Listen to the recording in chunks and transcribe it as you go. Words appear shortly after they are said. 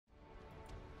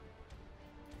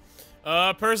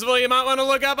Percival, you might want to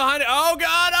look out behind it. Oh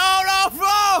God, oh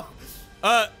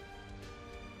no,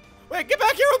 wait, get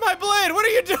back here with my blade. What are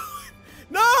you doing?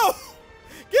 No,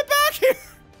 get back here.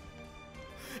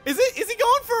 Is he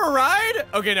going for a ride?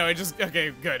 Okay, no,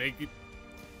 okay, good.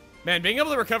 Man, being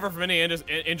able to recover from any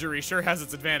injury sure has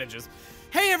its advantages.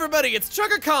 Hey everybody, it's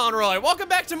Chugger Conroy. Welcome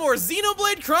back to more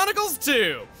Xenoblade Chronicles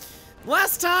 2.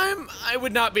 Last time, I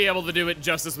would not be able to do it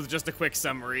justice with just a quick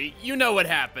summary. You know what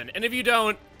happened, and if you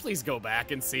don't, please go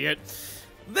back and see it.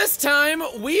 This time,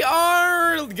 we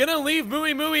are gonna leave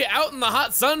Mooey Mooey out in the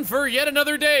hot sun for yet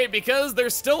another day because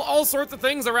there's still all sorts of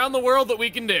things around the world that we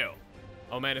can do.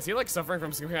 Oh man, is he like suffering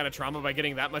from some kind of trauma by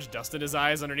getting that much dust in his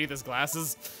eyes underneath his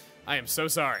glasses? I am so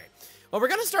sorry. Well, we're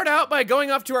gonna start out by going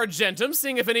off to Argentum,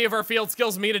 seeing if any of our field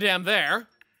skills meet a damn there.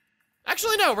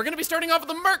 Actually, no, we're gonna be starting off with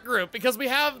the Merc group because we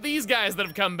have these guys that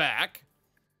have come back.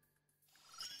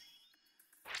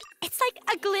 It's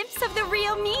like a glimpse of the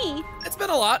real me. It's been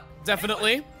a lot,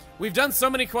 definitely. We've done so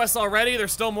many quests already,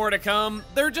 there's still more to come.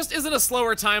 There just isn't a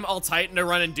slower time all Titan to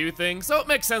run and do things, so it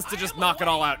makes sense to just knock it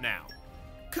all out now.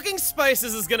 Cooking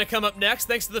spices is gonna come up next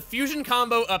thanks to the fusion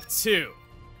combo up 2.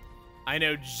 I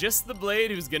know just the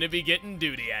blade who's gonna be getting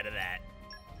duty out of that.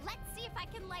 Let's see if I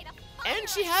can light a fire. And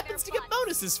she happens to get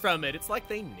bonuses from it. It's like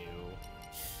they knew.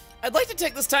 I'd like to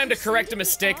take this time to correct a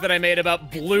mistake that I made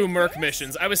about blue Merc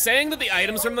missions. I was saying that the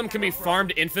items from them can be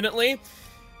farmed infinitely.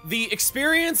 The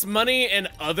experience, money, and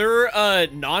other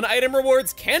non-item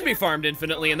rewards can be farmed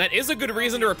infinitely, and that is a good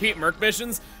reason to repeat Merc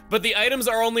missions, but the items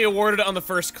are only awarded on the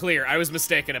first clear. I was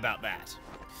mistaken about that.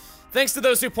 Thanks to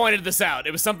those who pointed this out.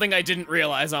 It was something I didn't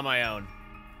realize on my own.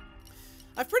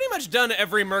 I've pretty much done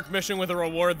every Merc mission with a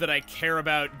reward that I care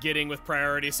about getting with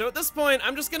priority, so at this point,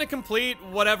 I'm just gonna complete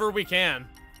whatever we can.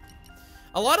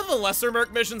 A lot of the lesser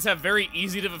Merc missions have very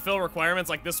easy to fulfill requirements,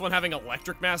 like this one having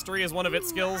Electric Mastery as one of its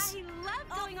skills. I love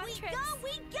going on trips.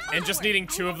 And just needing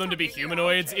 2 of them to be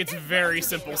humanoids, it's very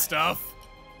simple stuff.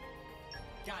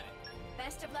 Got it.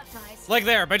 Best of luck, guys. Like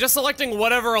there, by just selecting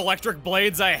whatever electric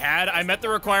blades I had, I met the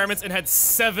requirements and had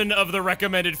 7 of the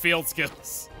recommended field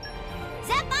skills.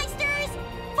 Zapmeisters,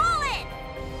 fallen!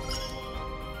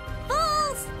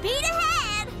 Full speed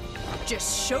ahead!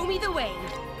 Just show me the way.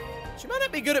 She might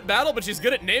not be good at battle, but she's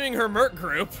good at naming her Merc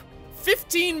group.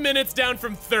 15 minutes down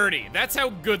from 30. That's how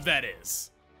good that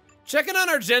is. Checking on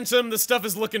Argentum, the stuff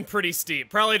is looking pretty steep.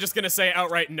 Probably just gonna say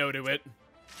outright no to it.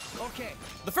 Okay.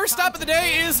 The first stop of the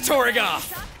day is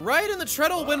Torrigoth. Right in the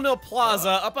Treadle Windmill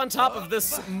Plaza, up on top of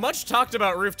this much talked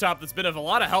about rooftop that's been of a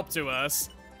lot of help to us.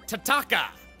 Tataka.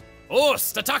 Oh,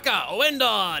 Tataka,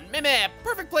 Windon. Meme,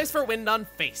 perfect place for Windon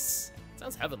face.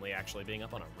 Sounds heavenly, actually, being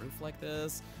up on a roof like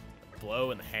this.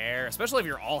 Blow in the hair, especially if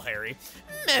you're all hairy.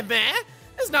 Meh,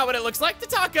 that's not what it looks like.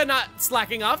 Tataka not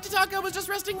slacking off. Tataka was just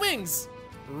resting wings.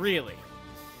 Really.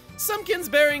 Sumpkins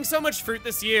bearing so much fruit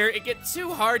this year, it gets too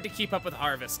hard to keep up with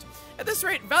harvest. At this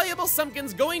rate, valuable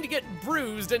Sumpkins going to get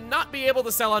bruised and not be able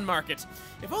to sell on market.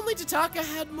 If only Tataka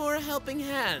had more helping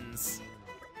hands.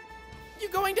 You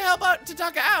going to help out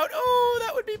Tataka out? Oh,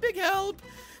 that would be big help.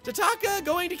 Tataka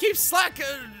going to keep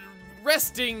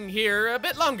resting here a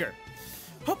bit longer.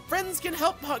 Hope friends can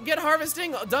help get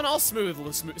harvesting done all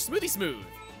smoothly smooth.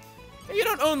 You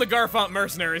don't own the Garfont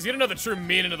mercenaries. You don't know the true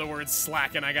meaning of the word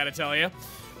slacking, I gotta tell you.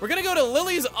 We're gonna go to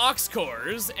Lily's Ox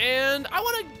Cores, and I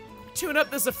wanna tune up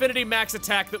this affinity max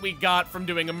attack that we got from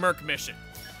doing a Merc mission.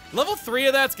 Level 3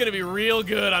 of that's gonna be real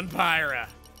good on Pyra.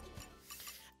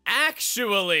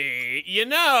 Actually, you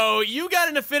know, you got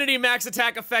an affinity max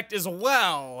attack effect as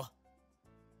well.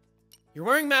 You're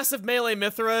wearing massive melee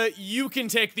Mithra, you can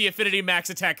take the Affinity Max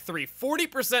Attack 3.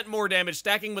 40% more damage,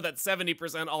 stacking with that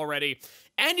 70% already,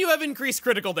 and you have increased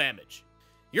critical damage.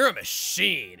 You're a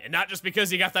machine, and not just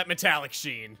because you got that metallic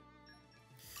sheen.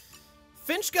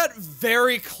 Finch got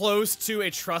very close to a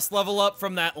trust level up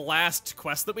from that last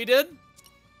quest that we did.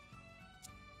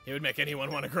 It would make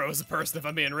anyone want to grow as a person if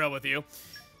I'm being real with you.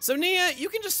 So Nia, you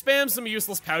can just spam some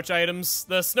useless pouch items.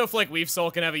 The Snowflake Weave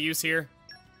Soul can have a use here.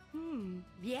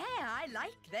 Yeah, I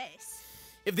like this.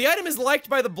 If the item is liked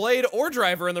by the blade or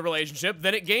driver in the relationship,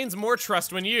 then it gains more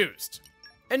trust when used.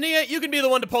 And Nia, you can be the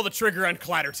one to pull the trigger on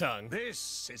Clattertongue.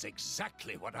 This is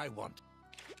exactly what I want.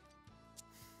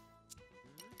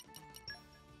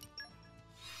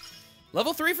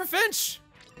 Level 3 for Finch.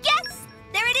 Yes,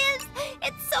 there it is.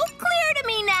 It's so clear to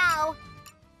me now.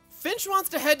 Finch wants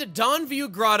to head to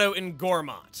Dawnview Grotto in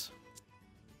Gormont.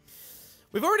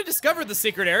 We've already discovered the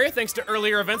secret area thanks to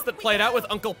earlier events that played out with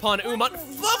Uncle Pun Umont.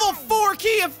 Level 4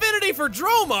 key affinity for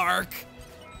Dromark!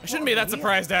 I shouldn't be that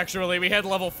surprised, actually. We had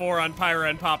level 4 on Pyra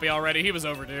and Poppy already. He was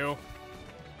overdue.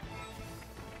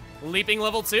 Leaping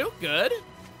level 2, good.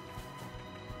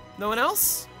 No one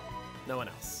else? No one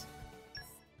else.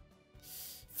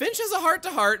 Finch has a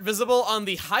heart-to-heart visible on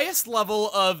the highest level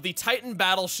of the Titan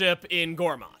battleship in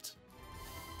Gormott.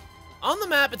 On the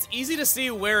map, it's easy to see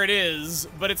where it is,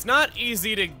 but it's not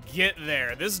easy to get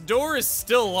there. This door is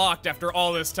still locked after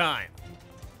all this time.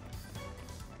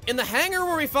 In the hangar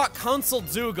where we fought Consul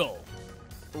Dougal,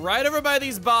 right over by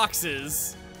these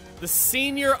boxes, the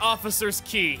senior officer's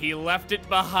key. He left it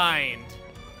behind.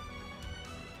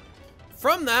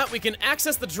 From that, we can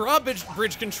access the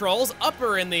drawbridge controls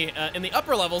upper in the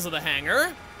upper levels of the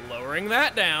hangar, lowering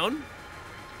that down.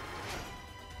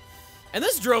 And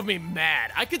this drove me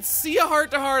mad. I could see a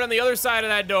heart-to-heart on the other side of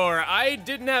that door. I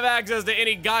didn't have access to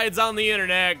any guides on the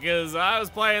internet because I was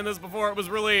playing this before it was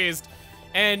released.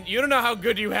 And you don't know how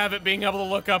good you have at being able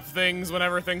to look up things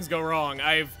whenever things go wrong.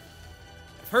 I've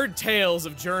heard tales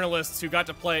of journalists who got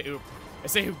to play, I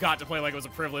say who got to play like it was a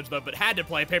privilege though, but had to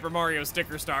play Paper Mario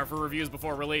Sticker Star for reviews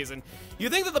before release. And you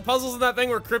think that the puzzles in that thing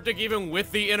were cryptic even with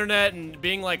the internet and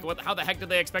being like, how the heck did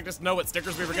they expect us to know what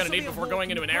stickers we were gonna need before going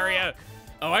into an area?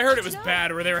 Oh, I heard it was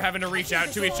bad where they were having to reach out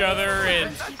to each other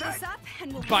and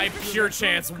by pure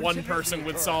chance, one person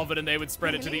would solve it and they would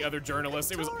spread it to the other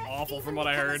journalists. It was awful from what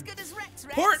I heard.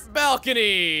 Port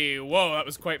balcony! Whoa, that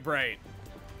was quite bright.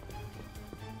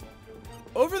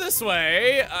 Over this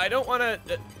way, I don't wanna,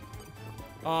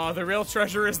 oh, the real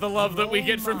treasure is the love that we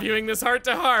get from viewing this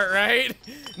heart-to-heart, right?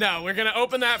 No, we're gonna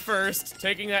open that first,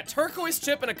 taking that turquoise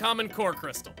chip and a common core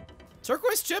crystal.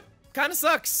 Turquoise chip kinda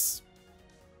sucks.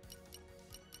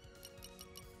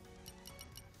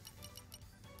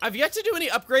 I've yet to do any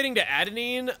upgrading to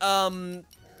adenine.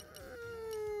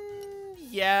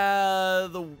 Yeah,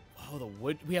 the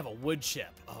wood, we have a wood chip.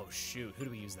 Oh shoot, who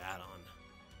do we use that on?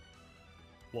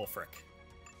 Wolfric.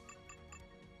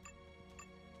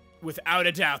 Without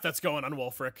a doubt, that's going on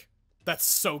Wolfric. That's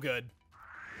so good.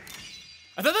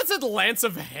 I thought that said Lance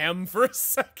of Ham for a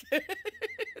second.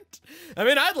 I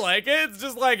mean, I'd like it. It's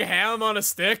just like ham on a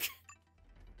stick.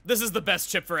 This is the best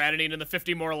chip for adenine, and the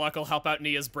 50 more luck will help out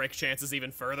Nia's break chances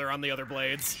even further on the other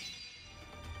blades.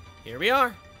 Here we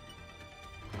are.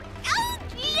 Oh,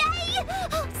 yay!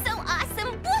 Oh, so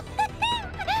awesome!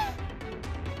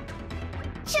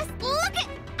 Just look at...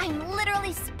 I'm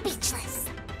literally speechless.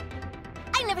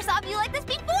 I never saw a view like this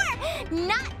before!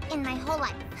 Not in my whole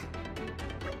life.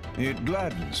 It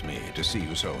gladdens me to see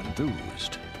you so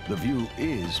enthused. The view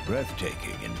is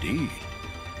breathtaking indeed.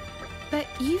 But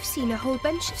you've seen a whole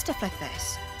bunch of stuff like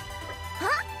this.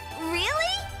 Huh?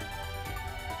 Really?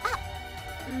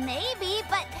 Maybe,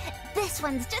 but this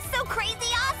one's just so crazy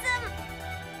awesome!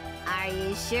 Are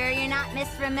you sure you're not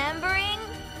misremembering?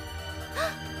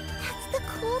 That's the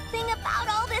cool thing about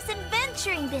all this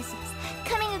adventuring business,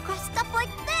 coming across stuff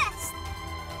like this.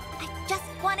 I just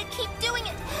want to keep doing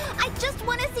it. I just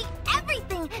want to see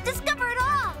everything, discover it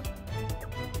all.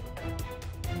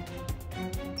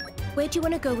 Where do you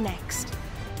want to go next?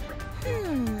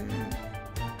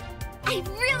 I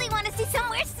really want to see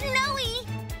somewhere snowy.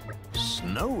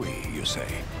 Snowy, you say?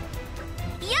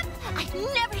 Yep, I've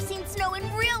never seen snow in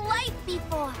real life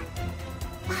before.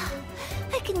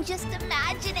 I can just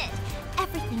imagine it.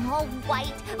 Everything all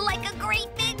white, like a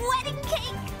great big wedding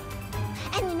cake.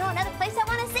 And you know another place I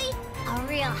want to see? A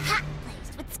real hot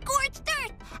place with scorched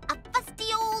earth, a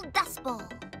fusty old dust bowl.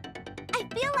 I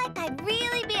feel like I'd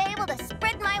really be able to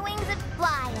spread my wings and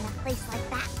fly in a place like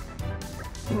that.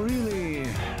 Really,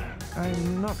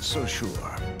 I'm not so sure.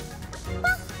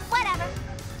 Well, whatever.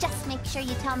 Just make sure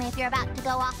you tell me if you're about to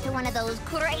go off to one of those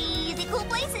crazy cool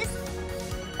places.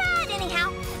 But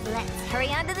anyhow, let's hurry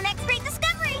on to the next great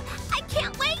discovery. I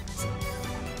can't wait.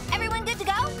 Everyone good to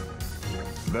go?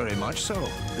 Very much so.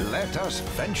 Let us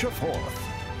venture forth.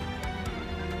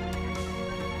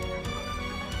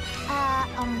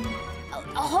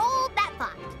 Hold that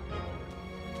thought.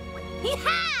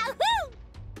 Yahoo!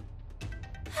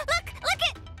 Look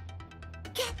it!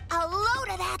 Get a load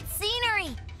of that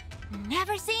scenery.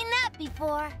 Never seen that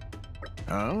before.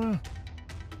 Huh?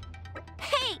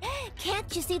 Hey,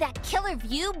 can't you see that killer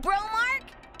view, bro Mark?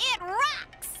 It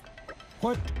rocks!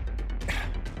 What?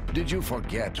 Did you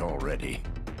forget already?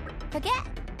 Forget?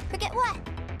 Forget what?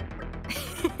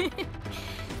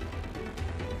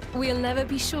 We'll never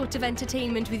be short of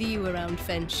entertainment with you around,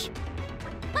 Finch.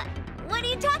 What are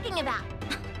you talking about?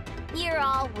 You're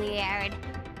all weird.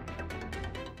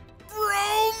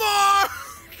 Bro Mark!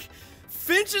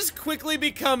 Finch is quickly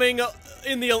becoming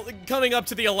coming up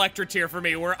to the Electra tier for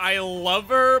me, where I love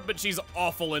her, but she's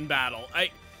awful in battle.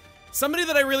 Somebody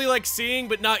that I really like seeing,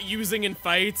 but not using in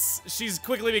fights. She's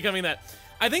quickly becoming that.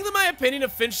 I think that my opinion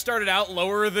of Finch started out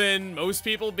lower than most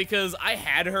people because I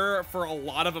had her for a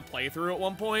lot of a playthrough at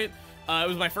one point. It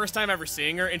was my first time ever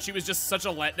seeing her, and she was just such a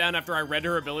letdown after I read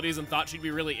her abilities and thought she'd be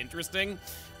really interesting,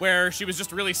 where she was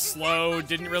just really slow,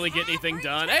 didn't really get anything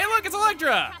done. Hey, look, it's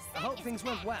Electra! I hope things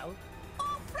went well.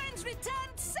 All friends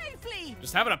returned safely.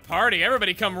 Just having a party.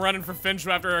 Everybody come running for Finch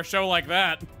after a show like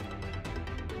that.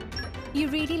 You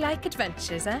really like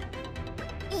adventures, eh?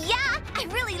 Yeah, I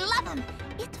really love them.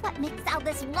 It's what makes all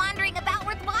this wandering about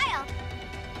worthwhile.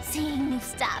 Seeing new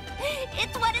stuff.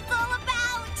 It's what it's all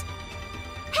about.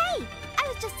 Hey, I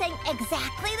was just saying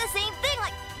exactly the same thing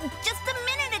like just a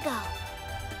minute ago.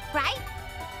 Right?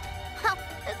 Well,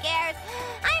 who cares?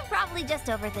 I'm probably just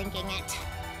overthinking it.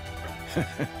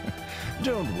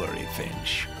 Don't worry,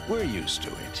 Finch. We're used to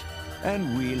it.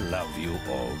 And we love you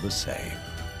all the same.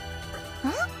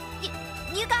 Huh?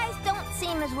 You guys don't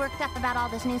seem as worked up about all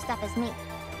this new stuff as me.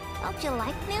 Don't you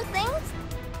like new things?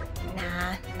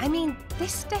 Nah, I mean,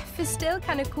 this stuff is still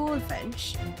kind of cool,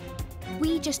 Finch.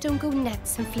 We just don't go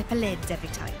nuts and flip a lids every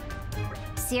time.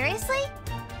 Seriously?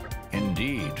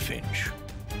 Indeed, Finch.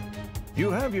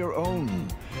 You have your own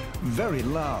very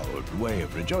loud way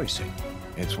of rejoicing.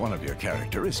 It's one of your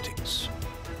characteristics.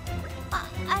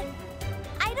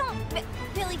 I don't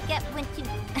really get when you...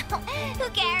 Who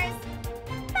cares?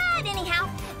 But anyhow,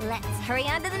 let's hurry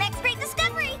on to the next great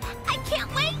discovery. I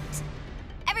can't wait.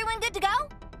 Everyone good to go?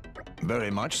 Very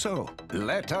much so.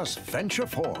 Let us venture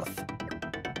forth.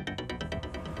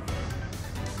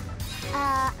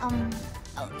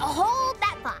 Hold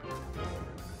that thought.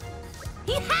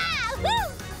 Yeehaw!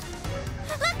 Woo!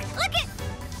 Look it!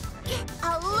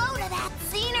 A load of that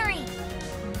scenery.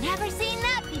 Never seen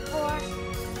that before.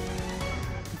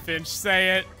 Finch,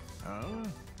 say it.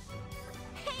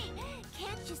 Hey,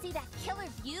 can't you see that killer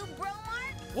view, bro,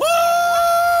 Mark?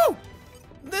 Woo!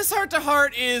 This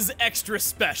heart-to-heart is extra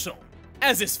special,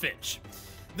 as is Finch.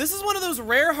 This is one of those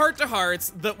rare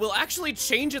heart-to-hearts that will actually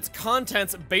change its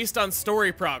contents based on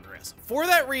story progress. For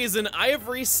that reason, I have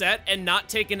reset and not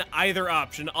taken either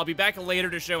option. I'll be back later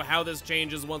to show how this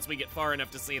changes once we get far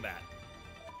enough to see that.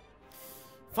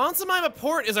 Fonsamima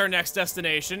Port is our next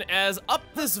destination, as up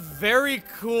this very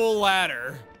cool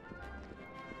ladder.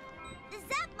 The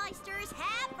Zapmeisters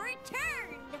have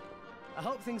returned. I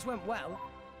hope things went well.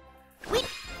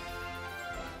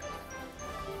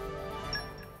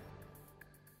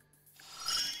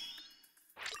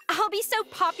 I'll be so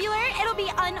popular, it'll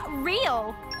be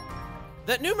unreal.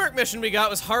 That new Merc mission we got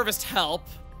was Harvest Help.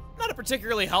 Not a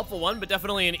particularly helpful one, but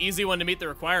definitely an easy one to meet the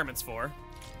requirements for.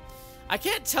 I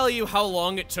can't tell you how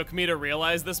long it took me to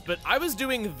realize this, but I was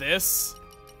doing this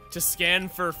to scan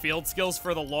for field skills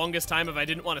for the longest time if I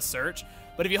didn't want to search.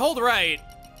 But if you hold right,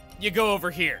 you go over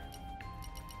here.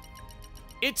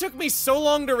 It took me so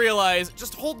long to realize,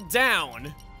 just hold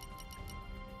down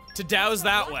to douse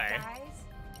that way.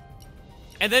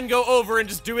 And then go over and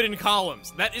just do it in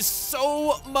columns. That is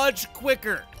so much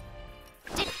quicker.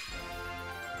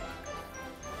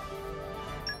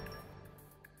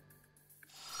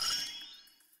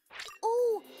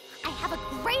 Ooh, I have a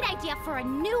great idea for a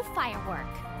new firework.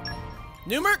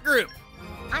 New Merc group.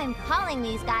 I'm calling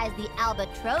these guys the Alba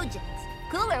Trojans.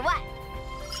 Cool or what?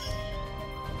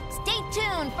 Stay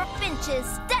tuned for Finch's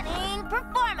stunning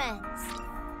performance.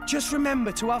 Just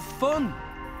remember to have fun.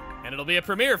 And it'll be a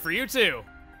premiere for you too.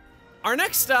 Our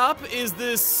next stop is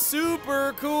this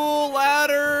super cool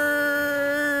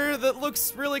ladder that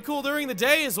looks really cool during the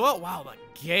day as well. Wow, the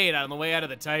gate on the way out of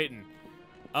the Titan.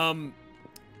 I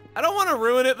don't want to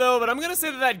ruin it though, but I'm gonna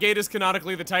say that that gate is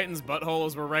canonically the Titan's butthole,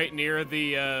 as we're right near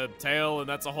the tail, and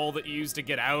that's a hole that you use to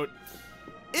get out.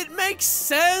 It makes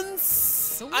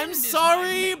sense. I'm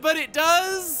sorry, but it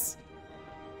does.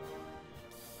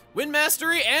 Wind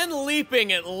mastery and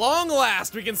leaping at long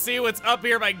last. We can see what's up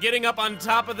here by getting up on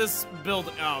top of this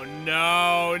building. Oh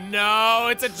no, no,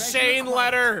 it's a chain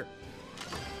letter.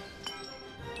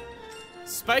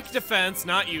 Spike defense,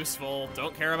 not useful.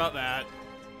 Don't care about that.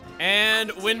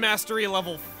 And wind mastery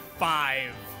level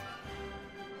 5.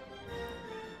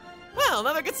 Well,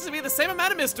 now there gets to be the same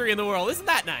amount of mystery in the world. Isn't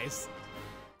that nice?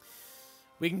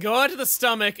 We can go out to the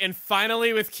stomach and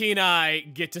finally, with keen eye,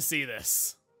 get to see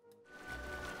this.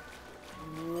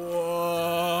 Whoa,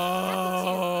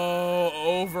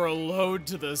 overload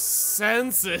to the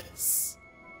senses.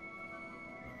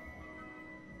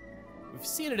 We've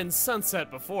seen it in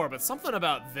Sunset before, but something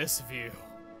about this view.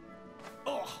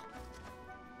 Oh.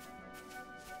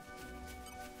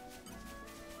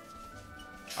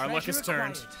 Our luck is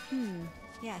turned.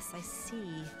 Yes, I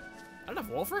see. I don't have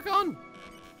Wolfric on?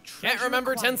 Can't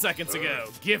remember 10 seconds ago.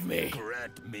 Give me.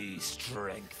 Grant me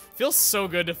strength. Feels so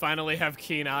good to finally have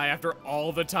Keen Eye after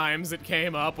all the times it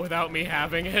came up without me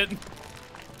having it.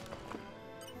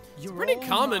 It's a pretty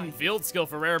common field skill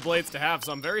for rare blades to have,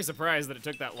 so I'm very surprised that it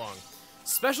took that long.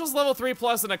 Specials level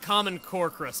 3+ and a common core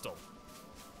crystal.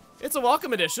 It's a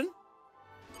welcome addition.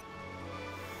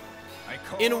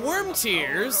 In Worm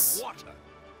Tears,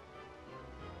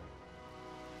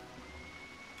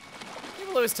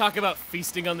 people always talk about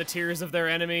feasting on the tears of their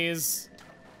enemies,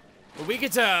 but we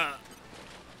get to...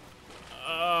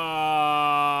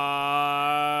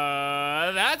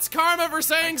 that's karma for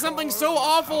saying something so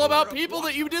awful about people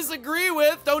that you disagree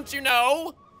with, don't you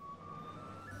know?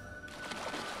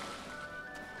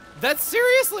 That's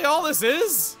seriously all this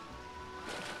is?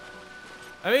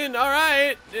 I mean,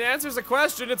 alright, it answers a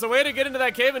question. It's a way to get into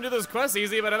that cave and do those quests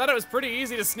easy, but I thought it was pretty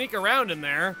easy to sneak around in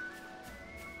there.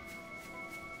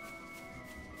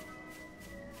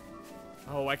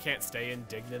 Oh, I can't stay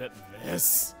indignant at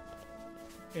this.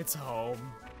 It's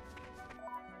home.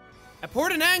 At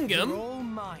Port Anangum, All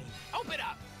mine. Open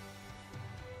up.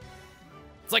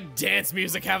 it's like dance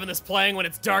music having this playing when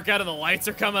it's dark out and the lights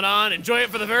are coming on. Enjoy it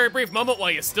for the very brief moment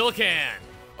while you still can.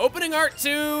 Opening art 2.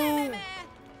 I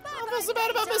don't feel so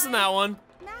bad about missing that one.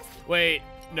 Wait,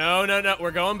 no,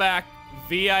 we're going back.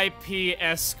 VIP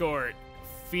escort.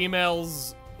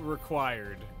 Females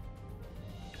required.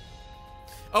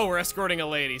 Oh, we're escorting a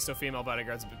lady, so female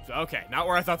bodyguards. Okay, not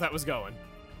where I thought that was going.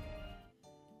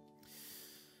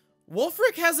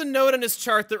 Wulfric has a note on his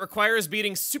chart that requires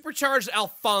beating Supercharged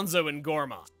Alfonso in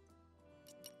Gorma.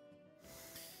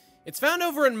 It's found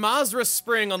over in Mazra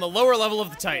Spring on the lower level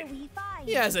of the Titan.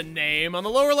 He has a name on the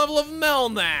lower level of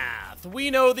Melnath.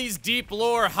 We know these deep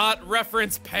lore hot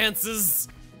reference pantses.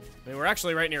 I mean, we're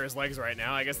actually right near his legs right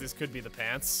now. I guess this could be the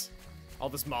pants. All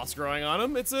this moss growing on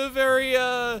him. It's a very,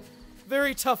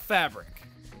 very tough fabric.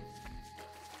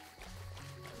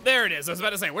 There it is. I was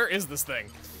about to say, where is this thing?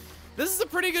 This is a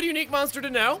pretty good unique monster to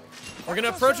know. We're gonna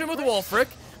approach him with Wulfric.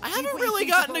 I haven't really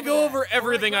gotten to go over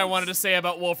everything I wanted to say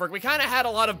about Wulfric. We kind of had a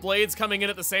lot of blades coming in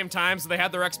at the same time, so they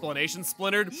had their explanations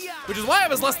splintered, which is why I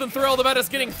was less than thrilled about us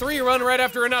getting 3 run right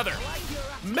after another.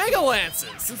 Mega Lances,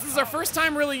 since this is our first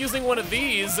time really using one of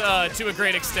these to a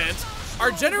great extent,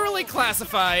 are generally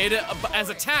classified as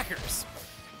attackers.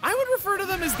 I would refer to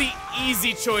them as the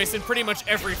easy choice in pretty much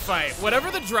every fight. Whatever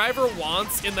the driver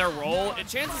wants in their role,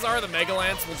 chances are the Mega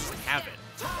Lance will just have it.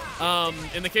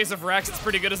 In the case of Rex, it's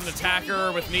pretty good as an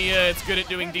attacker. With Nia, it's good at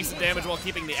doing decent damage while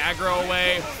keeping the aggro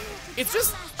away. It's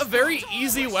just a very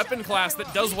easy weapon class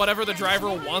that does whatever the driver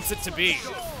wants it to be.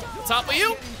 Top of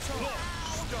you.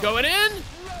 Going in.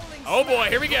 Oh boy,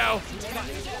 here we go.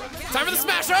 Time for the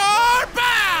smasher!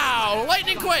 Bow!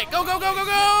 Lightning Quake! Go, go, go, go,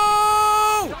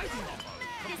 go!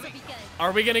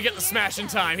 Are we gonna get the smash in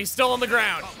time? He's still on the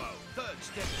ground.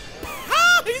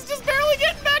 Ah, he's just barely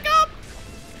getting back up!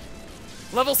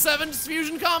 Level 7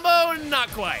 fusion combo,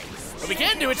 not quite. But we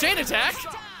can do a chain attack.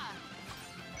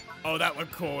 Oh, that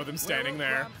looked cool with him standing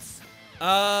there.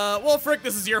 Wulfric,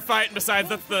 this is your fight, and besides,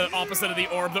 that's the opposite of the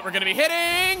orb that we're gonna be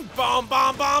hitting. Bomb,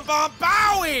 bomb, bomb, bomb,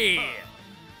 bowie!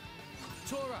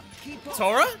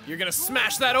 Tora, you're gonna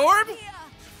smash that orb?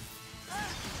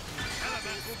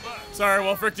 Sorry,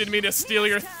 Wulfric, didn't mean to steal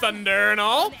your thunder and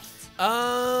all.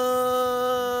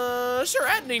 Sure,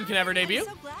 Adenine can have her debut. I'm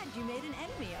so glad you made an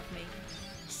enemy of me.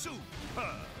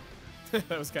 Super.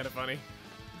 That was kind of funny.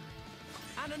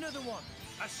 And another one.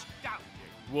 Astounding.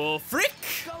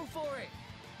 Wulfric! Go for it.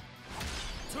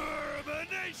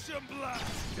 Termination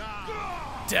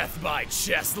blast. Death by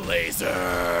chest laser!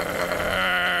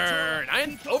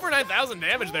 Over 9,000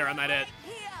 damage there on that hit.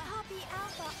 Copy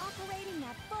Alpha operating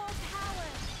at full power.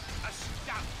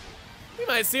 Astounding. We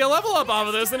might see a level up off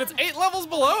of this, and it's 8 levels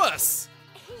below us.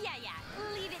 Yeah,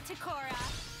 leave it to Cora.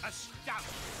 Astounding.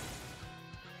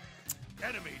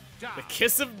 Enemy down. The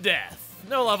kiss of death.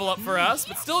 No level up for us,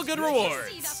 but still good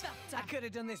rewards. I could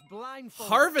have done this blindfold.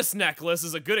 Harvest Necklace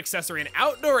is a good accessory. An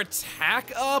outdoor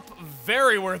attack up,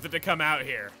 very worth it to come out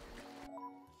here.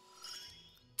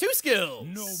 2 skills.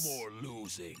 No more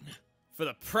losing. For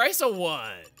the price of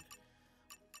 1.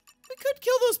 We could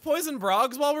kill those poison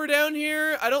brogs while we're down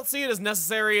here. I don't see it as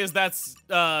necessary as that's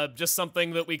just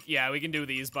something that we can do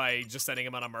these by just sending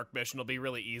them on a Merc mission. It'll be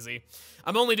really easy.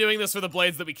 I'm only doing this for the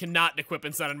blades that we cannot equip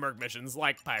and send on Merc missions,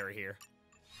 like Pyra here.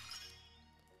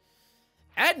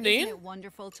 Isn't Adenine it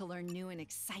wonderful to learn new and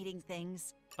exciting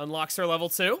things? unlocks her level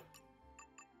 2.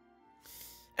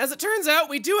 As it turns out,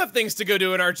 we do have things to go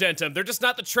do in Argentum. They're just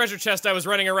not the treasure chest I was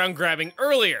running around grabbing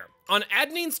earlier. On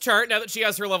Adenine's chart, now that she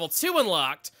has her level 2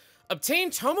 unlocked,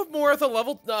 Obtain Tome of Moratha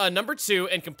level number 2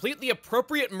 and complete the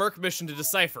appropriate Merc mission to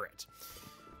decipher it.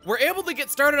 We're able to get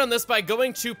started on this by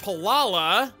going to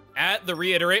Palala at the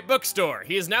Reiterate bookstore.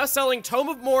 He is now selling Tome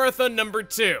of Moratha number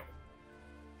 2.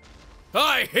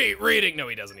 I hate reading. No,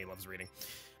 he doesn't. He loves reading.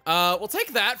 We'll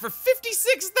take that for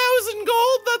 56,000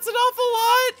 gold. That's an awful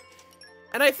lot.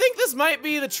 And I think this might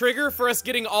be the trigger for us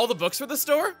getting all the books for the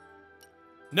store.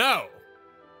 No.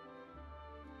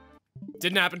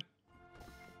 Didn't happen.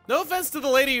 No offense to the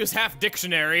lady who's half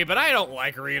dictionary, but I don't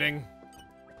like reading.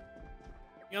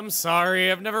 I'm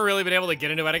sorry, I've never really been able to get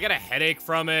into it. I get a headache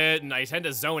from it, and I tend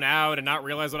to zone out and not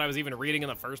realize what I was even reading in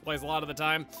the first place a lot of the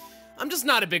time. I'm just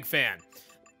not a big fan.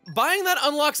 Buying that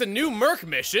unlocks a new Merc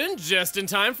mission, just in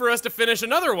time for us to finish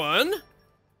another one.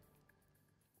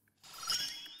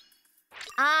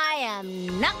 I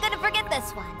am not gonna forget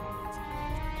this one.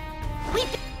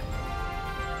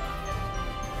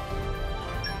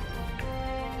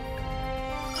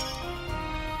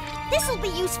 This'll be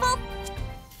useful.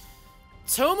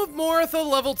 Tome of Moratha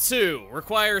level 2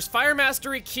 requires Fire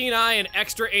Mastery, Keen Eye, and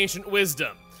extra Ancient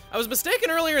Wisdom. I was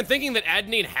mistaken earlier in thinking that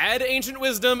Adenine had Ancient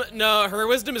Wisdom. No, her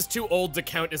wisdom is too old to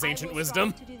count as Ancient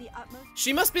Wisdom.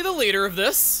 She must be the leader of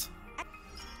this.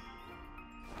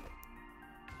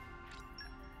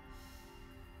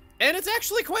 And it's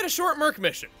actually quite a short Merc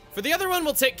mission. For the other one,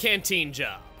 we'll take Canteen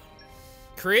Job.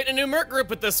 Create a new Merc group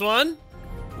with this one.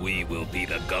 We will be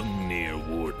the Gungnir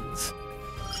Wardens.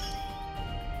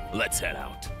 Let's head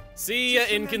out. See ya,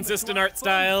 inconsistent art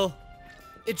style.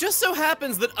 It just so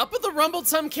happens that up at the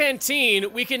Rumbletum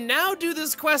Canteen, we can now do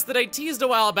this quest that I teased a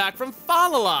while back from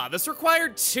Falala. This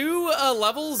required 2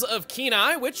 levels of Keen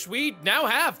Eye, which we now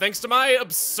have, thanks to my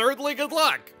absurdly good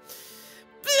luck.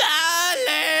 Blah,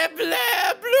 blah,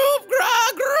 blah, bloop,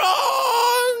 gra,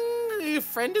 grong. Your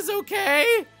friend is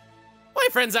okay? Why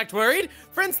friends act worried?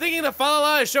 Friends thinking that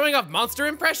Falala is showing off monster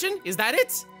impression? Is that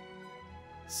it?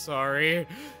 Sorry.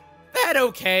 That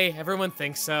okay, everyone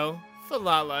thinks so.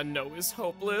 Falala no is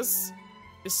hopeless.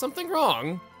 Is something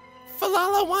wrong?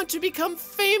 Falala want to become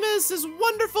famous as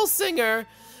wonderful singer.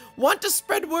 Want to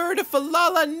spread word of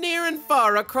Falala near and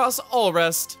far across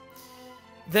Allrest.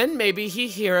 Then maybe he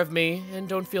hear of me and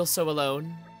don't feel so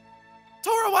alone.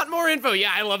 Tora want more info.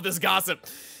 Yeah, I love this gossip.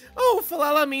 Oh,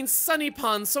 Falala means sunny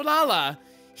pond Solala.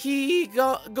 He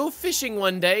go fishing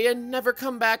one day and never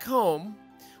come back home.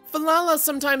 Falala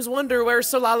sometimes wonder where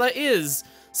Solala is.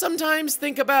 Sometimes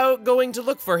think about going to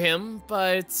look for him,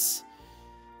 but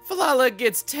Falala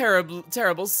gets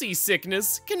terrible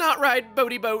seasickness, cannot ride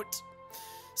boaty boat.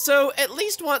 So at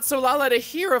least want Solala to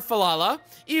hear of Falala,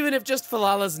 even if just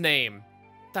Falala's name.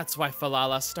 That's why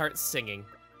Falala starts singing.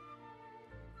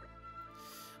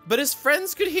 But his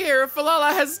friends could hear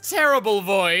Falala has terrible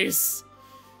voice.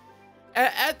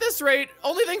 At this rate,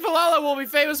 only thing Falala will be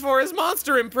famous for is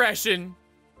monster impression.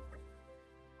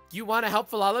 You want to help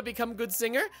Falala become good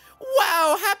singer?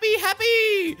 Wow,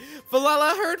 happy!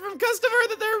 Falala heard from customer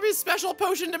that there would be a special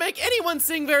potion to make anyone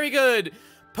sing very good.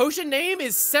 Potion name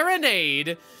is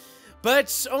Serenade.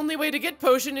 But only way to get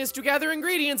potion is to gather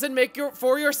ingredients and make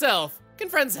for yourself. Can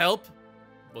friends help?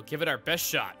 We'll give it our best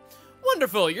shot.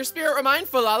 Wonderful, your spirit remind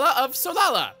Falala of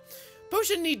Solala.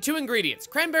 Potion need 2 ingredients,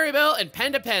 Cranberry Bell and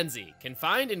Panda Pansy, can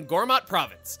find in Gormott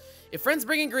Province. If friends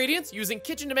bring ingredients, using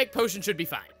kitchen to make potion should be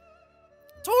fine.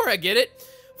 Tora, get it?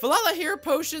 Falala here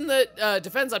potion that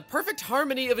depends on perfect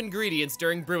harmony of ingredients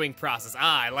during brewing process.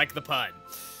 Ah, I like the pun.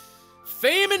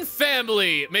 Fame and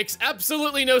family makes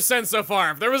absolutely no sense so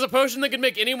far. If there was a potion that could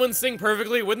make anyone sing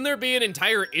perfectly, wouldn't there be an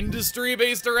entire industry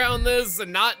based around this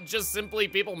and not just simply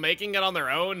people making it on their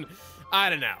own? I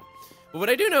don't know. But what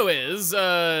I do know is,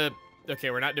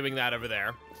 okay, we're not doing that over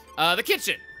there. The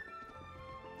kitchen.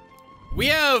 We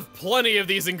have plenty of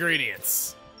these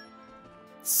ingredients.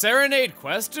 Serenade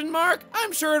question mark?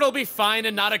 I'm sure it'll be fine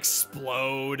and not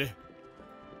explode.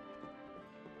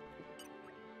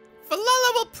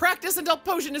 Falala will practice until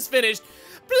potion is finished.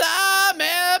 Blah,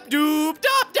 map, doop,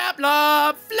 dop, dap,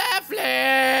 lob, fla,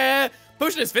 fla.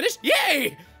 Potion is finished?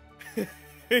 Yay!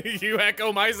 You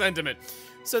echo my sentiment.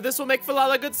 So this will make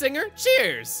Falala a good singer?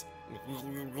 Cheers!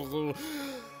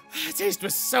 Taste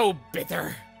was so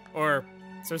bitter. Or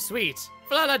so sweet.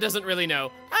 Falala doesn't really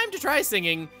know. Time to try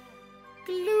singing.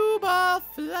 Gluba,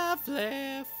 fla,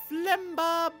 fla,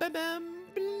 flemba, babam,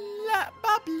 bla,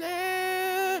 ba,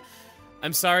 bla.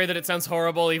 I'm sorry that it sounds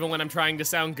horrible even when I'm trying to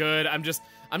sound good. I'm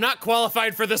not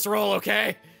qualified for this role,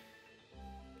 okay?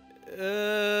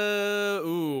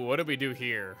 Ooh, what did we do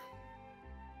here?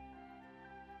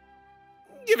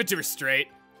 Give it to her straight.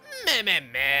 Meh, meh,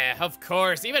 meh, of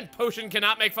course. Even potion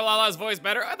cannot make Falala's voice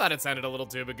better. I thought it sounded a little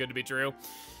too good to be true.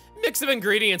 Mix of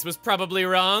ingredients was probably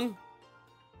wrong.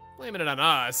 Blaming it on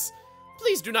us.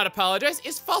 Please do not apologize.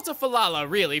 It's fault of Falala,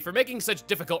 really, for making such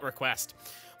difficult request.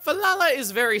 Falala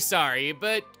is very sorry,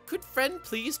 but could friend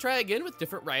please try again with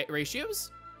different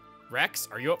ratios? Rex,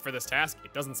 are you up for this task?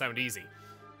 It doesn't sound easy.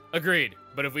 Agreed,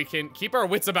 but if we can keep our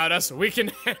wits about us, we can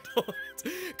handle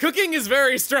it. Cooking is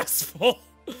very stressful.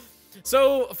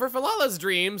 So, for Falala's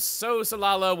dreams, so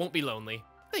Salala won't be lonely.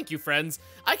 Thank you, friends.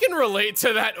 I can relate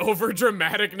to that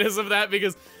over-dramaticness of that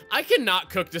because I cannot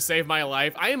cook to save my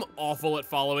life. I am awful at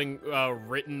following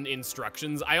written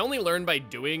instructions. I only learn by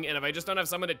doing, and if I just don't have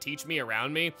someone to teach me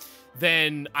around me,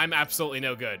 then I'm absolutely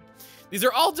no good. These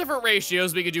are all different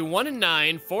ratios. We could do 1 and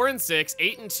 9, 4 and 6,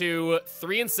 8 and 2,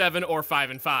 3 and 7, or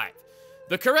 5 and 5.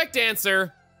 The correct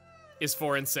answer is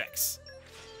 4 and 6.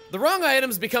 The wrong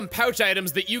items become pouch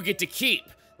items that you get to keep.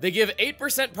 They give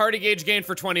 8% party gauge gain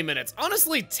for 20 minutes.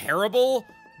 Honestly, terrible,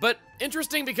 but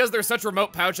interesting because they're such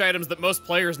remote pouch items that most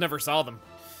players never saw them.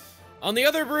 On the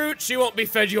other brute, she won't be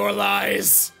fed your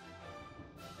lies.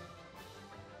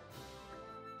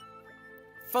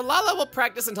 Falala will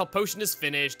practice until potion is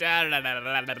finished. Yes,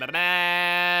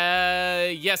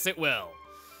 it will.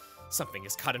 Something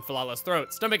is caught in Falala's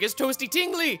throat. Stomach is toasty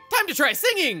tingly. Time to try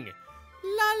singing.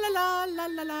 La la la la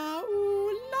la la,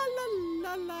 ooh la la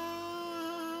la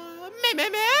la. Meh meh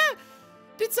meh.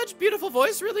 Did such beautiful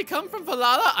voice really come from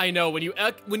Falala? I know when you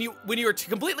are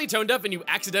completely tone deaf and you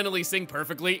accidentally sing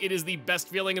perfectly, it is the best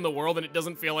feeling in the world, and it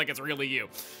doesn't feel like it's really you.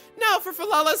 Now for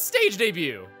Falala's stage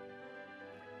debut.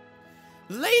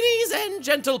 Ladies and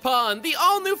gentlemen, the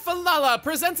all-new Falala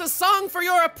presents a song for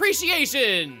your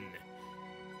appreciation.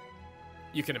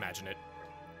 You can imagine it.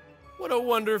 What a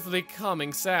wonderfully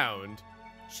calming sound.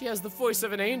 She has the voice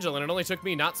of an angel, and it only took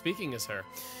me not speaking as her.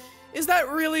 Is that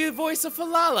really the voice of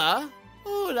Falala?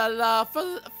 Oh la la,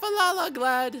 Falala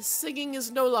glad, singing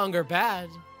is no longer bad.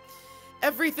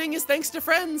 Everything is thanks to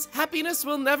friends, happiness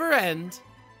will never end.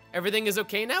 Everything is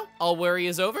okay now? All worry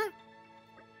is over?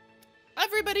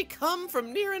 Everybody come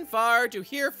from near and far to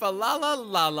hear Falala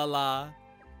la la la.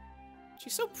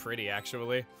 She's so pretty,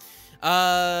 actually.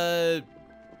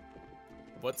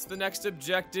 What's the next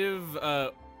objective?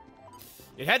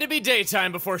 It had to be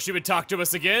daytime before she would talk to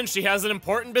us again. She has an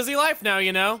important, busy life now,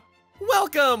 you know.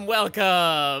 Welcome,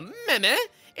 welcome. Meme,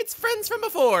 it's friends from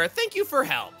before. Thank you for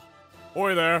help.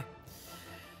 Oi there.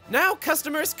 Now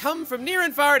customers come from near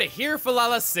and far to hear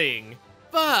Falala sing.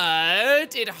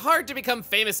 But it's hard to become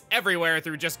famous everywhere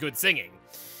through just good singing.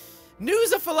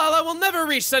 News of Falala will never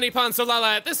reach Sunny Pond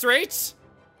Solala at this rate.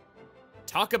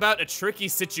 Talk about a tricky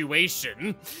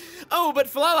situation. Oh, but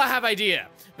Falala have idea.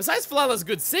 Besides Falala's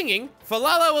good singing,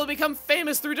 Falala will become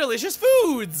famous through delicious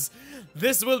foods.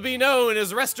 This will be known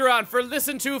as restaurant for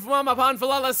listen to Mama Pond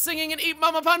Falala's singing and eat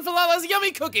Mama Pond Falala's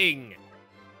yummy cooking.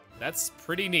 That's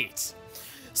pretty neat.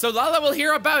 So Lala will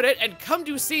hear about it and come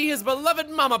to see his beloved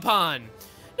Mama Pond.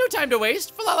 No time to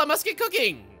waste, Falala must get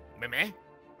cooking. Meh.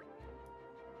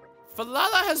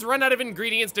 Falala has run out of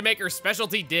ingredients to make her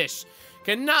specialty dish.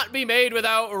 Cannot be made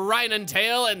without rind and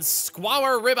tail and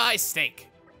squawer ribeye steak.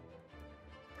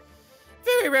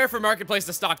 Very rare for Marketplace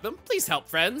to stock them. Please help,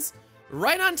 friends.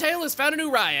 Rind on tail is found in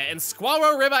Uriah, and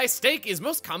squawer ribeye steak is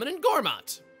most common in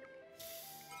Gormont.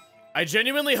 I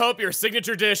genuinely hope your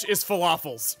signature dish is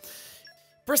falafels.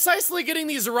 Precisely getting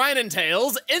these rind and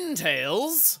tails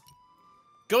entails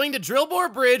going to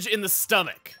Drillbore Bridge in the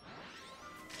stomach.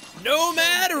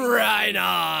 Nomad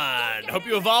Rhinon! Hope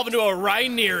you evolve into a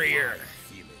Rhinerier.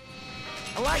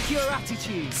 I like your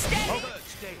attitude.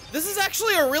 This is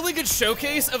actually a really good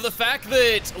showcase of the fact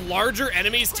that larger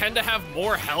enemies tend to have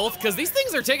more health, because these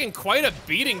things are taking quite a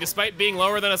beating despite being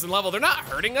lower than us in level. They're not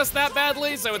hurting us that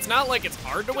badly, so it's not like it's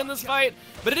hard to win this fight,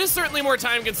 but it is certainly more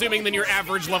time consuming than your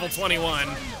average level 21.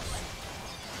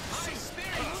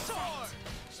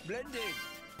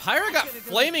 Pyra got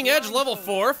Flaming Edge level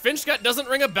 4, Finch got Doesn't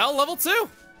Ring a Bell level 2,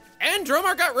 and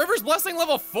Dromar got River's Blessing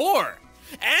level 4,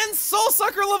 and Soul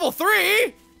Sucker level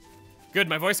 3! Good,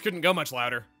 my voice couldn't go much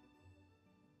louder.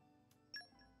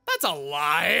 That's a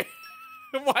lie.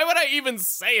 Why would I even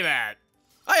say that?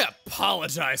 I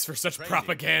apologize for such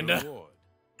propaganda.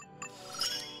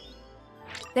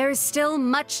 There is still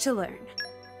much to learn.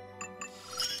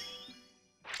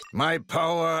 My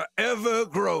power ever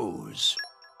grows.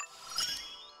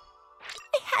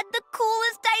 I had the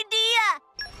coolest idea!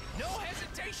 No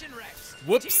hesitation, Rex.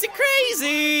 Whoopsie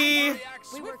crazy!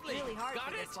 We worked really hard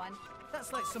for this one.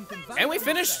 That's like something. And we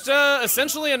finished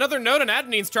essentially another node on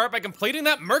Adenines chart by completing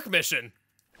that Merc mission.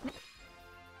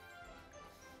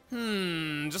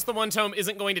 Just the one tome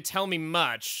isn't going to tell me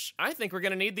much. I think we're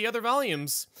gonna need the other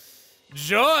volumes.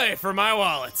 Joy for my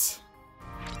wallet.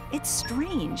 It's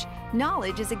strange.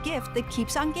 Knowledge is a gift that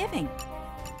keeps on giving.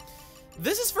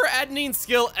 This is for Adenine's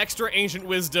skill, Extra Ancient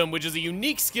Wisdom, which is a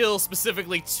unique skill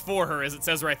specifically for her, as it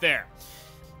says right there.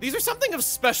 These are something of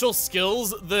special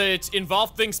skills that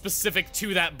involve things specific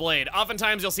to that blade.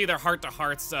 Oftentimes, you'll see their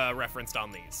heart-to-hearts referenced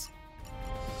on these.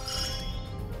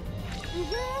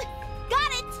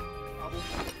 Got it!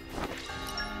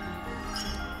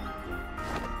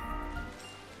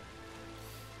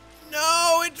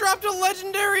 No, it dropped a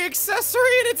legendary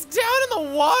accessory and it's down in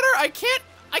the water. I can't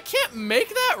make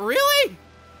that, really?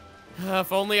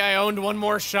 If only I owned one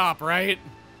more shop, right?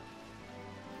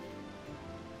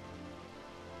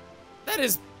 That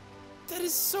is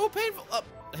so painful.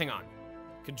 Hang on.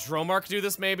 Could Dromark do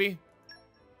this, maybe?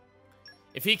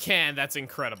 If he can, that's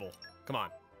incredible. Come on.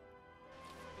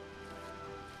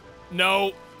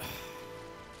 No.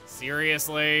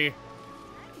 Seriously?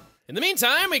 In the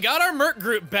meantime, we got our Merc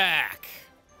group back.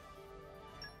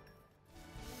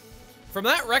 From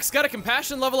that, Rex got a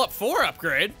Compassion level up 4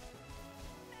 upgrade.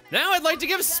 Now I'd like to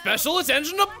give special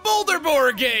attention to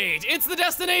Boulderboard Gate. It's the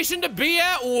destination to be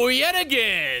at yet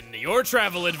again. Your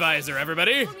travel advisor,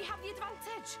 everybody. We have the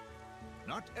advantage.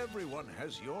 Not everyone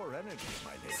has your energy,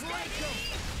 my lady.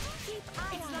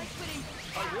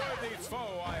 A worthy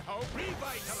foe, I hope.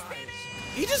 Revitalize.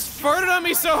 He just farted on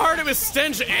me so hard it was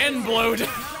stench and blowed.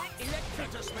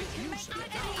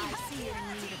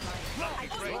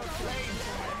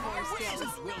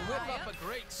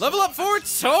 Level up for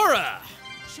Tora.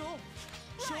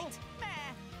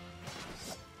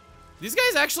 These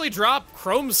guys actually drop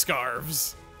chrome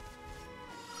scarves.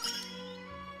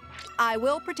 I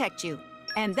will protect you,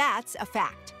 and that's a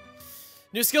fact.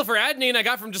 New skill for Adenine I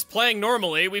got from just playing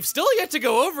normally. We've still yet to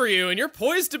go over you, and you're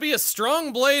poised to be a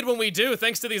strong blade when we do,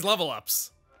 thanks to these level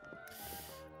ups.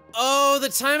 Oh, the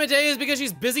time of day is because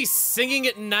she's busy singing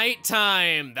at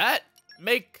nighttime. That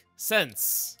makes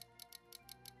sense.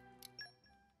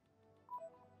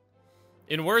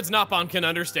 In words Nopon can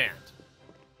understand.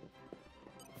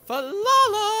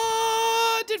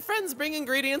 Falala! Did friends bring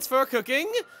ingredients for cooking?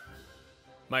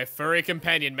 My furry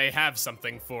companion may have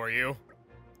something for you.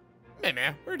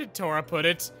 Meh, where did Tora put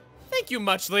it? Thank you,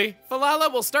 Muchly.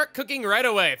 Falala will start cooking right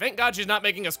away. Thank God she's not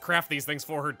making us craft these things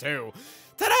for her, too.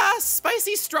 Ta-da!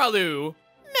 Spicy Straloo.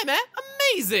 Meh,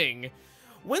 amazing!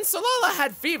 When Solala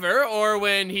had fever, or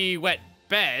when he wet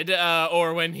bed,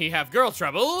 or when he have girl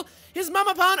trouble, his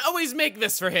Mama Pon always make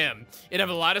this for him. It have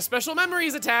a lot of special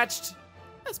memories attached.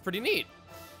 That's pretty neat.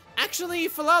 Actually,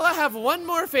 Falala have one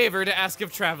more favor to ask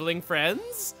of traveling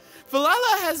friends.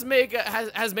 Falala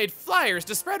has made flyers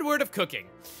to spread word of cooking.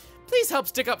 Please help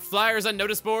stick up flyers on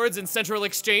notice boards in Central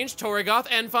Exchange, Torrigoth,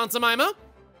 and Fonsamima.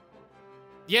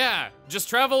 Yeah, just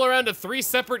travel around to 3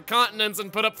 separate continents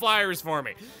and put up flyers for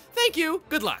me. Thank you,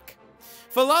 good luck.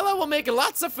 Falala will make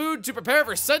lots of food to prepare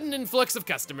for sudden influx of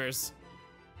customers.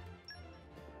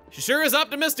 She sure is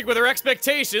optimistic with her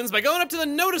expectations by going up to the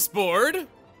notice board.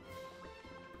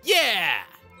 Yeah!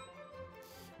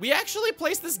 We actually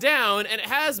placed this down and it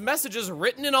has messages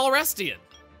written in Alrestian.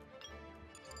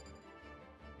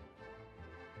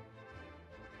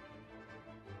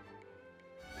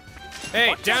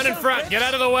 Hey, down in front, get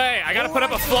out of the way. I gotta put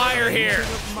up a flyer here.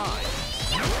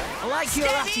 I like your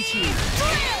attitude.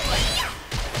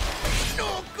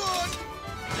 No good.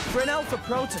 For an alpha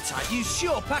prototype, you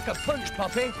sure pack a punch,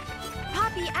 Poppy.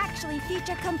 Poppy actually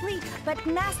feature complete, but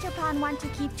Master Pon want to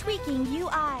keep tweaking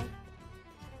UI.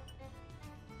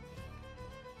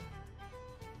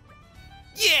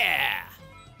 Yeah!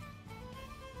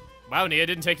 Wow, Nia,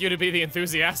 didn't take you to be the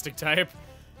enthusiastic type.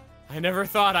 I never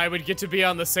thought I would get to be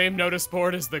on the same notice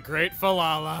board as the great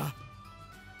Falala.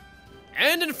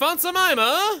 And in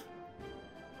Fonsamima,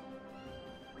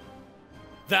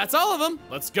 that's all of them.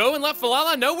 Let's go and let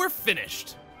Falala know we're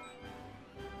finished.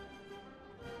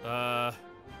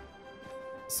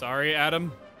 Sorry,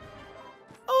 Adam.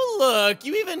 Oh, look,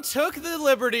 you even took the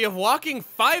liberty of walking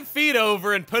 5 feet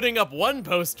over and putting up one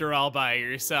poster all by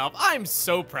yourself. I'm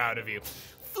so proud of you.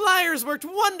 Flyers worked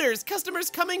wonders, customers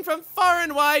coming from far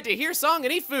and wide to hear song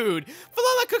and eat food.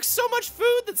 Falala cooks so much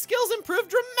food that skills improve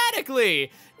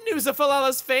dramatically. News of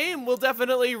Falala's fame will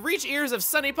definitely reach ears of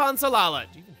Sunny Pon Salala.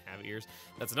 Do you even have ears?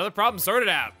 That's another problem sorted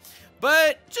out.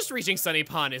 But just reaching Sunny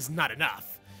Pon is not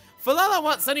enough. Falala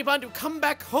wants Sunny Pon to come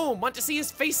back home, want to see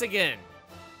his face again.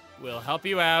 We'll help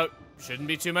you out. Shouldn't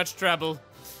be too much trouble.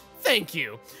 Thank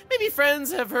you. Maybe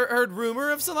friends have heard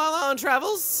rumor of Salala on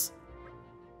travels?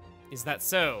 Is that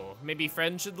so? Maybe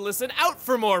friends should listen out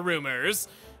for more rumors.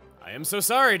 I am so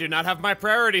sorry, do not have my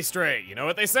priorities straight. You know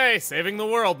what they say, saving the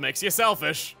world makes you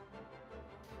selfish.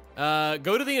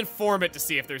 Go to the informant to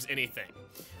see if there's anything.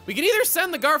 We can either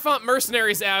send the Garfont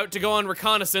mercenaries out to go on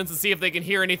reconnaissance and see if they can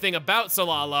hear anything about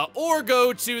Solala, or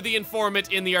go to the informant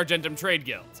in the Argentum Trade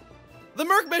Guild. The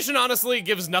Merc mission honestly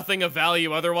gives nothing of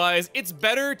value otherwise. It's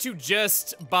better to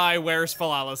just buy Where's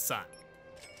Falala's Son.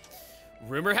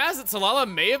 Rumor has it Solala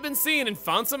may have been seen in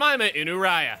Fonsamima in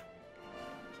Uriah.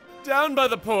 Down by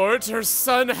the port, her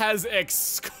son has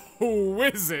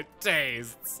exquisite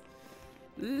tastes.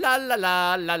 La la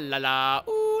la la la la,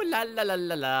 ooh la la la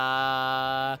la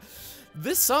la.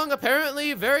 This song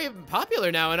apparently very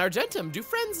popular now in Argentum. Do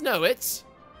friends know it?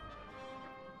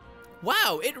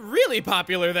 Wow, it really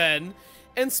popular then.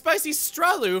 And Spicy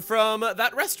Stralu from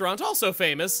that restaurant, also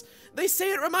famous. They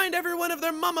say it remind everyone of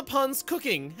their Mama Pon's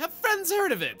cooking. Have friends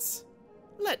heard of it?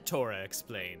 Let Tora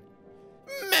explain.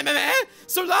 Meh meh meh!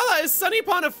 Solala is Sunny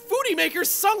Pon of foodie maker,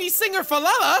 songy singer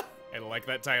Falala. I like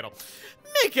that title.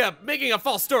 Making a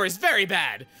false story is very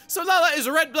bad. Solala is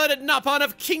red-blooded Nopon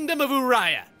of Kingdom of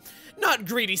Uriah. Not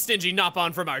greedy, stingy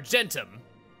Nopon from Argentum.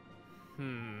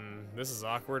 This is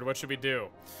awkward. What should we do?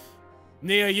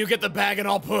 Nia, you get the bag and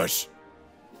I'll push.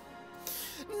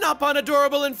 Nopon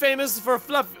adorable and famous for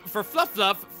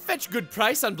fluff, fetch good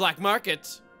price on black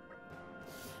market.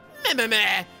 Meh meh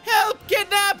meh, help,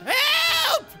 kidnap,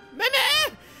 help! Meh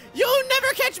meh, you'll never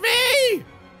catch me!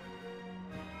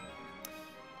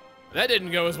 That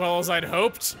didn't go as well as I'd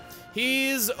hoped.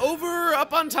 He's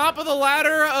up on top of the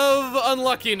ladder of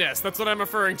unluckiness. That's what I'm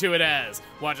referring to it as.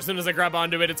 Watch, as soon as I grab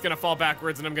onto it, it's gonna fall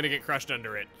backwards and I'm gonna get crushed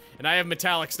under it. And I have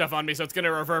metallic stuff on me, so it's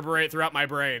gonna reverberate throughout my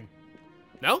brain.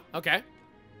 No? Okay.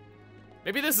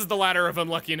 Maybe this is the ladder of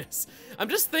unluckiness. I'm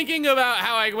just thinking about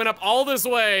how I went up all this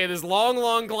way, this long,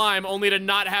 long climb, only to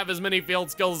not have as many field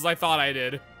skills as I thought I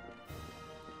did.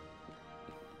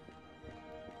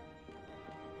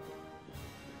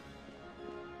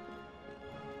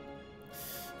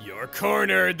 You're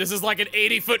cornered. This is like an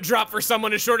 80-foot drop for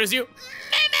someone as short as you.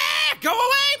 Meh, go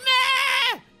away,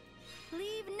 meh!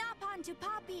 Leave Nopon to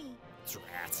Poppy.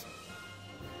 Drat.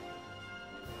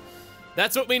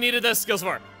 That's what we needed those skills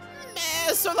for.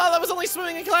 Meh, Solala was only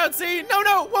swimming in Cloud Sea.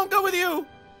 No, won't go with you.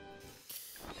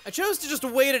 I chose to just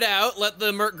wait it out, let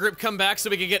the Merc group come back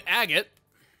so we could get Agate.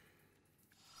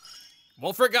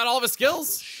 Wolfric got all of his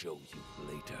skills. I'll show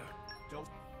you later.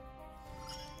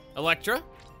 Electra.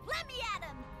 Let me at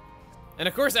him. And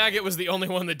of course, Agate was the only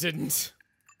one that didn't.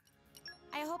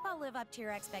 I hope I'll live up to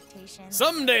your expectations.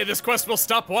 Someday this quest will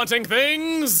stop wanting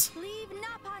things. Leave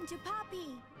Nopon to Poppy.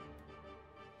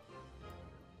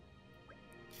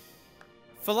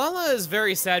 Falala is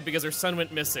very sad because her son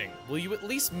went missing. Will you at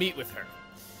least meet with her?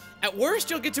 At worst,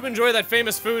 you'll get to enjoy that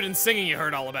famous food and singing you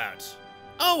heard all about.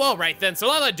 Oh, all right then.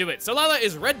 Solala, do it. Solala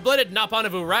is red-blooded Nopon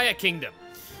of Uriah Kingdom.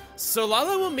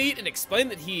 Solala will meet and explain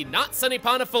that he not Sunny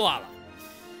Pon of Falala.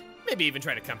 Maybe even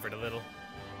try to comfort a little.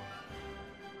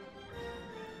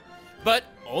 But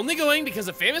only going because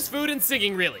of famous food and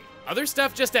singing, really. Other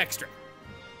stuff just extra.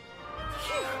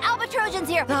 Alba Trojan's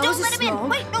here. That Don't was a let him in.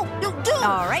 smoke. Wait, no, do.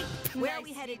 All right, where are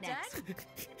we headed next?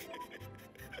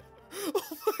 Oh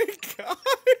my god.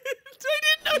 I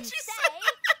didn't know what you said.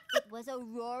 It was a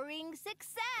roaring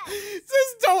success.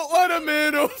 Just don't let him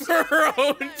in over her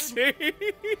own team.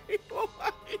 Oh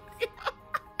my god.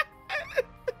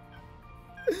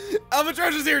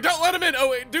 Albatross is here. Don't let him in. Oh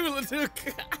wait, do. That's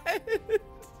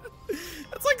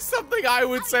like something I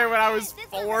would say when I was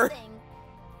 4.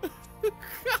 God.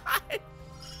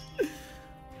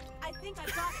 I think I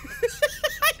got it.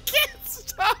 I can't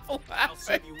stop laughing. I'll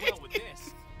serve you well with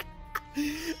this.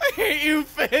 I hate you,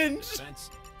 Finch.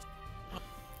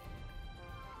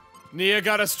 Nia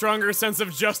got a stronger sense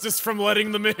of justice from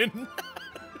letting them in.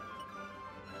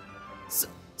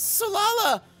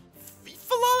 Solala!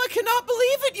 Falala cannot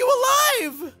believe it! You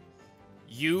alive!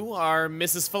 You are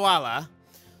Mrs. Falala.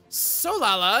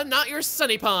 Solala, not your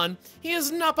Sunny Pon. He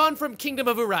is Nopon from Kingdom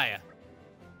of Uriah.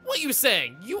 What you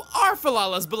saying? You are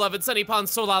Falala's beloved Sunny Pon,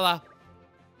 Solala.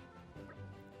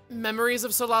 Memories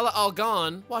of Solala all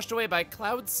gone, washed away by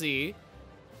Cloud Sea.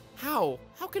 How?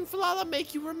 How can Falala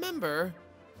make you remember?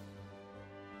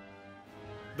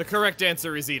 The correct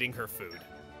answer is eating her food.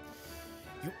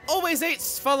 You always ate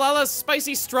Falala's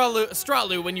spicy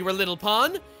stralu when you were little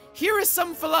Pon. Here is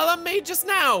some Falala made just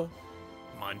now.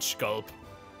 Munch, gulp.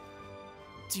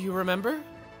 Do you remember?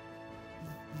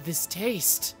 This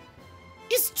taste.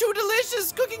 It's too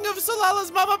delicious. Cooking of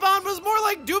Solala's Mama Pon was more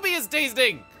like dubious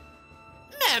tasting.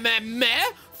 Meh.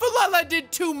 Falala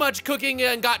did too much cooking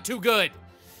and got too good.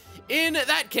 In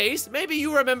that case, maybe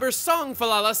you remember song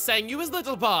Falala sang you as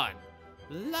little Pon.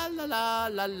 La la la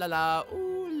la la la,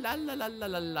 ooh la la la la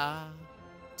la la.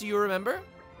 Do you remember?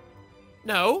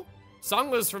 No. Song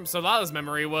was from Solala's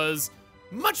memory was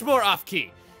much more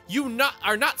off-key. You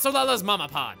are not Solala's Mama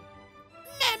Pan.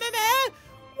 Meh, meh, meh.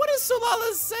 What is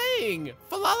Solala saying?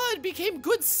 Falala became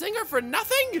good singer for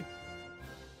nothing?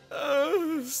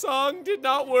 Song did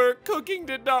not work, cooking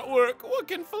did not work. What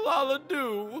can Falala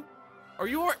do? Are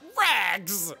you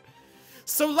Rags?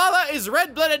 Solala is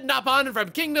red-blooded Napon from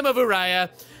Kingdom of Uraya,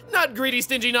 not greedy,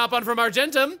 stingy Napon from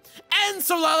Argentum, and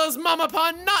Solala's Mama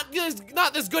Pon, not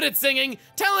this good at singing,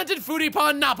 talented foodie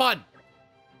Pon Napon.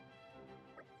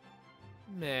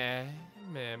 Meh,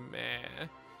 meh, meh.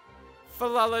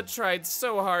 Falala tried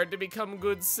so hard to become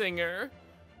good singer.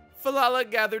 Falala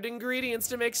gathered ingredients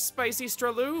to make spicy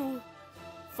straloo.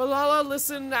 Falala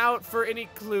listened out for any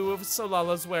clue of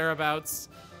Solala's whereabouts.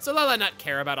 Solala not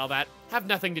care about all that. Have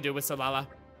nothing to do with Solala.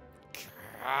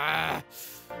 Ah!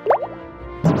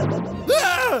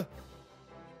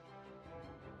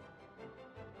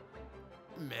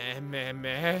 Meh, meh,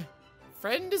 meh.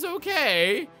 Friend is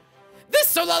okay.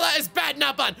 This Solala is bad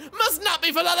Napon! Must not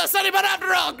be Falala Sunny, but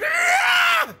after all!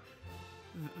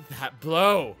 That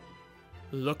blow.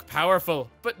 Look powerful,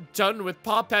 but done with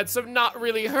paw pads, so not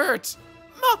really hurt.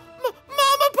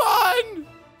 Mama Pon!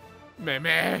 Meh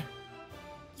meh.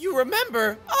 You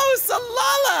remember? Oh,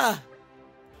 Solala!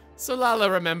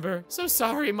 Solala remember. So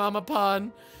sorry, Mama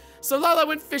Pon. Solala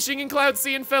went fishing in Cloud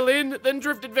Sea and fell in, then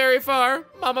drifted very far.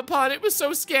 Mama Pon, it was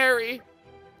so scary.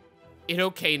 It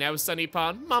okay now, Sunny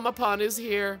Pon. Mama Pon is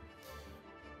here.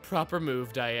 Proper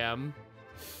moved I am.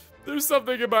 There's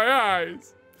something in my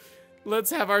eyes.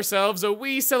 Let's have ourselves a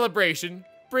wee celebration.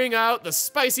 Bring out the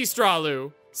spicy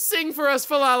strawloo. Sing for us,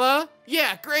 Falala.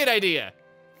 Yeah, great idea.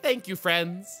 Thank you,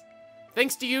 friends.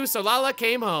 Thanks to you, Solala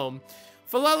came home.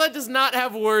 Falala does not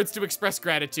have words to express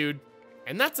gratitude,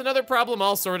 and that's another problem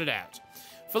all sorted out.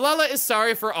 Falala is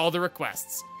sorry for all the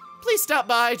requests. Please stop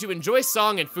by to enjoy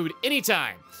song and food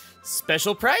anytime.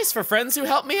 Special price for friends who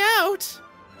help me out.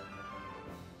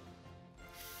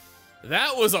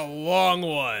 That was a long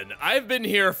one. I've been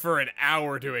here for an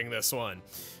hour doing this one.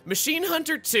 Machine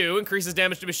Hunter 2 increases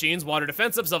damage to machines, water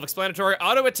defensive, self-explanatory,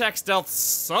 auto attack stealth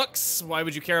sucks. Why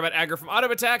would you care about aggro from auto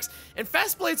attacks? And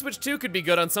Fast Blade Switch 2 could be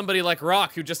good on somebody like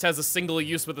Rock, who just has a single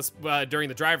use with us during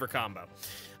the driver combo.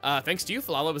 Thanks to you,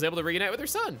 Falala was able to reunite with her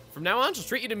son. From now on, she'll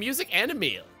treat you to music and a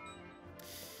meal.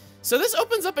 So this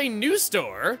opens up a new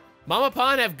store. Mama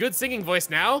Pon have good singing voice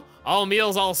now. All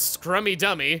meals all scrummy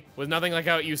dummy, with nothing like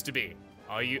how it used to be.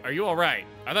 Are you all right?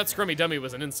 I thought scrummy dummy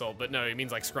was an insult, but no, it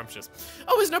means like scrumptious.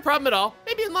 Oh, it's no problem at all.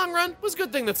 Maybe in long run, was a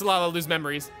good thing that Solala lose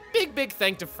memories. Big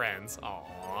thank to friends.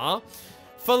 Aww.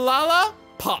 Falala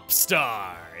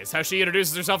Popstar is how she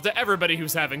introduces herself to everybody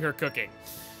who's having her cooking.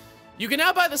 You can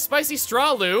now buy the spicy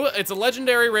strawloo. It's a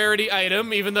legendary rarity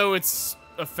item, even though its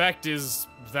effect is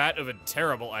that of a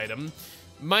terrible item.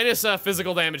 Minus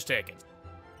physical damage taken.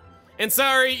 And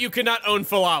sorry, you cannot own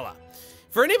Falala.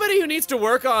 For anybody who needs to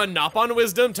work on Napon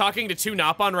wisdom, talking to two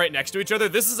Napon right next to each other,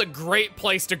 this is a great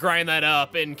place to grind that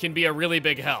up and can be a really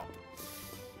big help.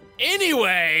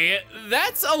 Anyway,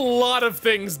 that's a lot of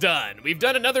things done. We've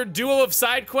done another duo of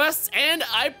side quests, and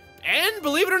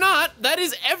believe it or not, that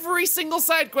is every single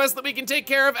side quest that we can take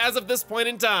care of as of this point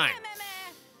in time.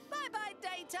 Bye-bye,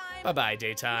 daytime. Bye-bye,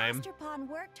 daytime. Master Pon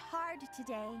worked hard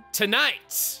today.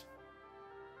 Tonight.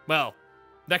 Well,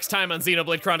 next time on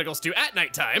Xenoblade Chronicles 2 at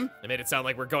nighttime, I made it sound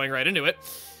like we're going right into it,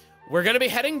 we're gonna be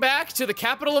heading back to the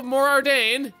capital of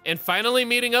Morardain and finally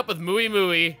meeting up with Mui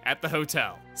Mui at the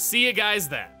hotel. See you guys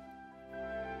then.